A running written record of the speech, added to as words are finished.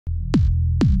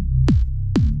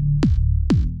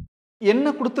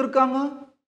என்ன கொடுத்துருக்காங்க?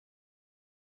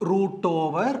 Root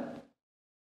over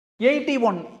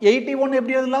 81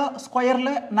 எப்படி எழுதலாம்? ஸ்கொயர்ல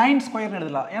 9 ஸ்கொயர்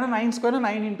எழுதலாம். ஏன்னா 9 ஸ்கொயர்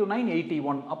 9 into 9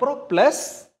 81. அப்புறம் plus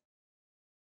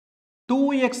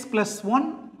 2x plus 1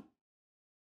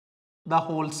 the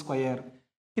whole square.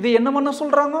 இது என்ன பண்ண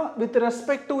சொல்றாங்க? with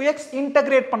respect to x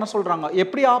integrate பண்ண சொல்றாங்க.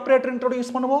 எப்படி ஆபரேட்டர்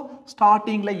இன்ட்ரோடியூஸ் பண்ணுவோம்?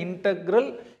 ஸ்டார்டிங்ல இன்டெக்ரல்,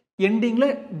 எண்டிங்ல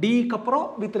d க்கு அப்புறம்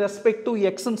with respect to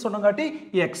x ன்னு சொன்னங்காட்டி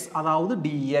x, அதாவது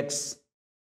dx.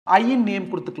 I இன்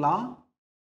நேம் கொடுத்துக்கலாம்.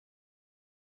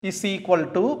 is equal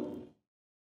to,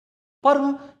 பாருங்க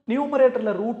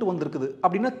நியூமரேட்டர்ல ரூட் வந்திருக்குது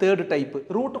அப்படின்னா தேர்ட் டைப்.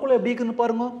 ரூட்டுக்குள்ள எப்படி இருக்குன்னு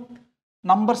பாருங்க.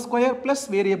 Number square plus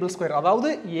variable square, அதாவது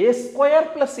ஏ square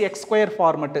plus X square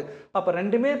format. அப்ப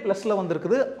ரெண்டுமே பிளஸ்ல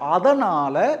வந்திருக்குது.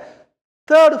 அதனால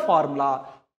தேர்ட் ஃபார்முலா,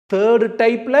 தேர்ட்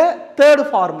டைப்ல தேர்ட்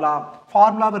ஃபார்முலா.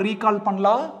 ஃபார்முலாவை ரீகால்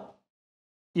பண்ணலாம்.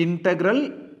 Integral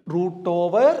root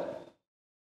over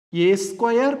A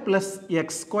square plus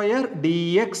X square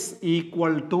dx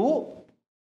equal to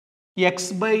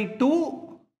X by 2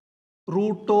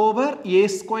 root over a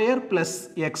square plus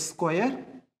x square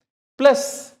plus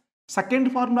second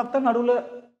formula தான் நடுவுல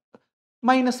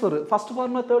minus வரும். ஃபர்ஸ்ட்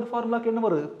ஃபார்முலா தேர்ட் ஃபார்முலாக்கு என்ன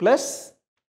வரும்? Plus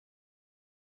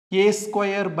a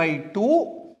square by 2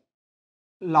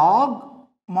 log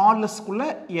மாடுலஸ்க்குள்ள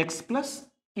x plus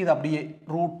இது அப்படியே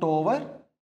root over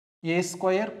a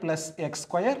square plus x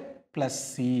square plus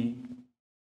c.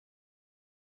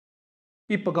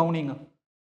 இப்போ கவுனிங்க.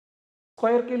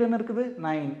 Square கீழ என்ன இருக்குது?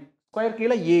 9. ஸ்கொயர்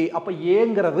கீழே a, அப்ப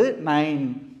aங்கிறது 9.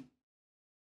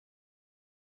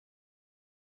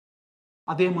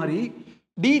 அதே மாதிரி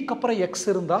d க்கு அப்புறம் x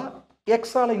இருந்தா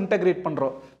x ஆல இன்டகிரேட்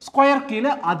பண்றோம். ஸ்கொயர்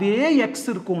கீழே அதே x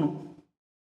இருக்கணும்.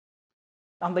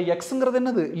 அந்த xங்கிறது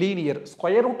என்னது? லீனியர்.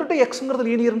 ஸ்கொயர் விட்டுட்டு xங்கிறது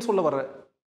லீனியர்னு சொல்ல வர்ற.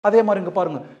 அதே மாதிரி இங்க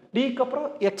பாருங்க, d க்கு அப்புறம்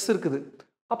x இருக்குது.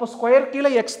 அப்ப ஸ்கொயர் கீழே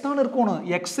x தான் இருக்கணும்.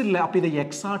 x இல்ல, அப்ப இதை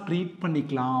x ஆ ட்ரீட்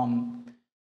பண்ணிக்கலாம்.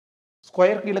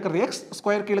 ஸ்கொயர் கீழ இருக்கிறது x,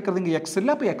 ஸ்கொயர் கீழ இருக்கிறது இங்க x இல்ல,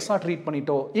 அப்ப x ஆ ட்ரீட்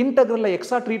பண்ணிட்டோம். இன்டெக்ரல்ல x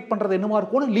ஆ ட்ரீட் பண்றது என்னமா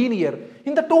இருக்கும்? லீனியர்.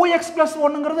 இந்த 2x plus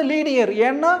 1ங்கிறது லீனியர்.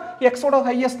 ஏன்னா x ஓட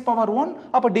ஹையஸ்ட் பவர் 1,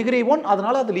 அப்ப டிகிரி 1,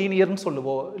 அதனால அது லீனியர்னு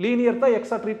சொல்லுவோம். லீனியர் தான்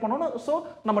x ஆ ட்ரீட் பண்ணனும். சோ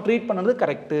நம்ம ட்ரீட் பண்ணது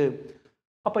கரெக்ட்.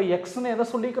 அப்ப x ன்னு எதை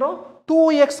சொல்லிக்கிறோம்?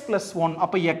 2x plus 1.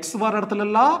 அப்ப x வர இடத்துல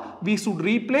எல்லாம் we should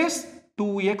replace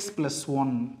 2x plus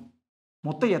 1.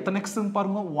 மொத்தம் எத்தனை x ன்னு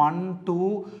பாருங்க. 1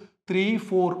 2 3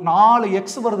 4 4 x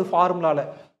வருது ஃபார்முலால.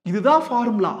 இதுதான்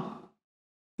ஃபார்முலா.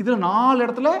 இதுல 4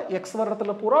 இடத்துல x வர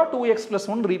இடத்துல பூரா 2x plus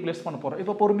 1 ரீப்ளேஸ் பண்ண போறோம்.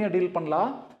 இப்போ பொறுமையா டீல்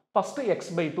பண்ணலாம். First x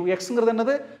by 2. xங்கிறது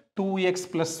என்னது? 2x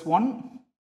plus 1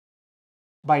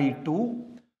 by 2.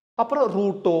 அப்புறம்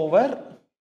ரூட் ஓவர்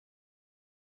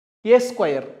a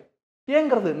ஸ்கொயர்.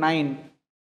 ஏங்கிறது 9.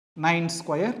 9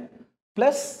 ஸ்கொயர்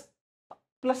பிளஸ்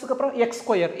பிளஸ்க்கு அப்புறம் x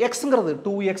square. xங்கிறது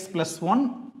 2x plus 1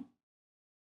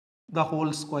 the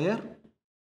whole square.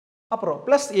 அப்புறம்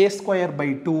பிளஸ் a ஸ்கொயர் பை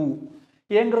 2.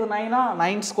 ஏங்கிறது 9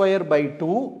 9 ஸ்கொயர் பை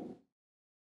 2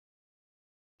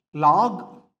 log,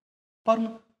 பாருங்க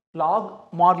log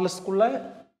மாடுலஸ்க்குள்ள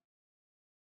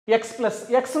x plus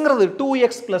xங்கிறது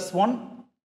 2x plus 1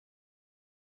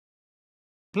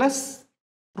 plus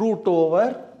root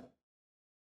over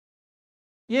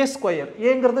a square.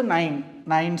 ஏங்கிறது 9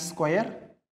 9 square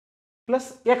plus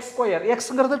x square.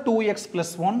 xங்கிறது 2x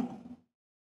plus 1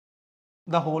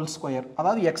 the whole square.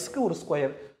 அதாவது x க்கு ஒரு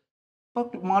square.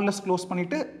 Modulus close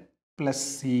பண்ணிட்டு plus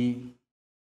c.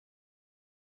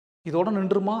 இதோட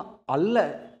நின்றுமா? அல்ல.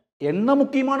 என்ன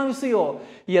முக்கியமான விஷயம்?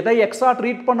 எதை x ஆ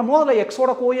ட்ரீட் பண்ணுமோ அதுல x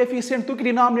ஓட கோஎஃபிஷியன்ட் தூக்கி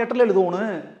டினாமினேட்டர்ல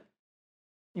எழுதணும்.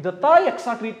 இதத்தான் x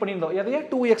ஆ ட்ரீட் பண்ணியிருந்தோம். எதையே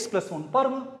 2x plus 1.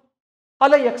 பாருங்க,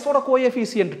 அதுல x ஓட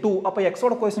கோஎஃபிஷியன்ட் 2. அப்ப x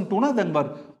ஓட கோஎஃபிஷியன்ட் 2 னா தென் பார்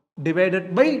டிவைடட்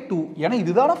பை 2. ஏன்னா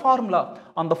இதுதான ஃபார்முலா.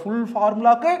 அந்த ஃபுல்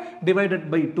ஃபார்முலாக்கு டிவைடட்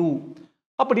பை 2.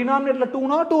 அப்ப டினாமினேட்டர்ல 2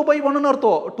 னா 2 by 1 ன்னு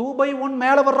அர்த்தம். 2 by 1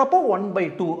 மேல வர்றப்போ 1 by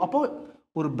 2. அப்போ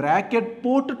ஒரு பிராக்கெட்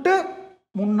போட்டுட்டு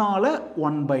முன்னால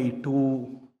 1 by 2.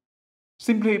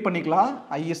 சிம்பிளிஃபை பண்ணிக்கலாம்.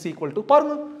 i is equal to,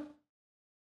 பாருங்க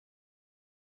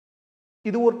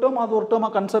இது ஒரு டேர்ம் அது ஒரு டேர்மா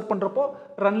கன்சிடர் பண்றப்போ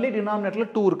ரன்லி டினாமினேட்டர்ல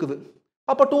 2 இருக்குது.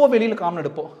 அப்ப 2 வெளியில காமன்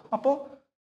எடுப்போம். அப்போ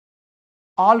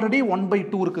ஆல்ரெடி 1 by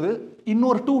 2 இருக்குது.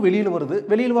 இன்னொரு 2 வெளியில வருது.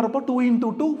 வெளியில வரப்போ 2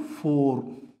 into 2 4.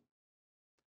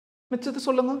 மிச்சத்தை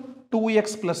சொல்லுங்க. 2x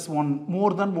plus 1 more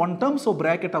than 1 term, so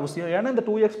bracket அவசியம். ஏன்னா இந்த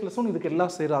 2x plus 1 இதுக்கு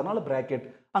எல்லாம் சேரும், அதனால bracket.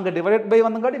 அங்க டிவைடட் பை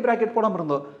வந்தங்காட்டி bracket போடாம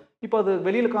இருந்தோம். இப்போ அது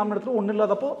வெளியில காமன் எடுத்து 1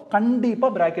 இல்லாதப்போ கண்டிப்பா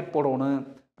bracket போடணும்.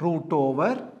 Root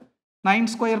over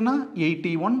 9 ஸ்கொயர்னா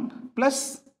 81 plus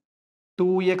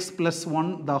 2x plus 1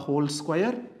 the whole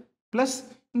square plus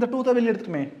இந்த 2 தான் வெளியே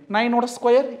எடுத்துக்குமே 9 ஓட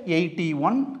square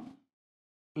 81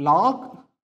 log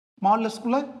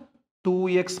மாடுலஸ்க்குள்ள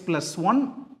 2x plus 1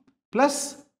 plus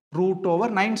root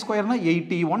over 9 ஸ்கொயர்னா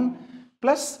 81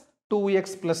 plus 2x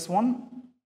plus 1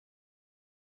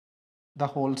 the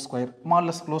whole square.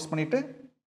 Modulus close பண்ணிட்டு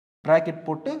bracket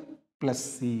போட்டு plus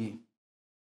c.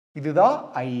 இதுதான்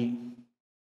I.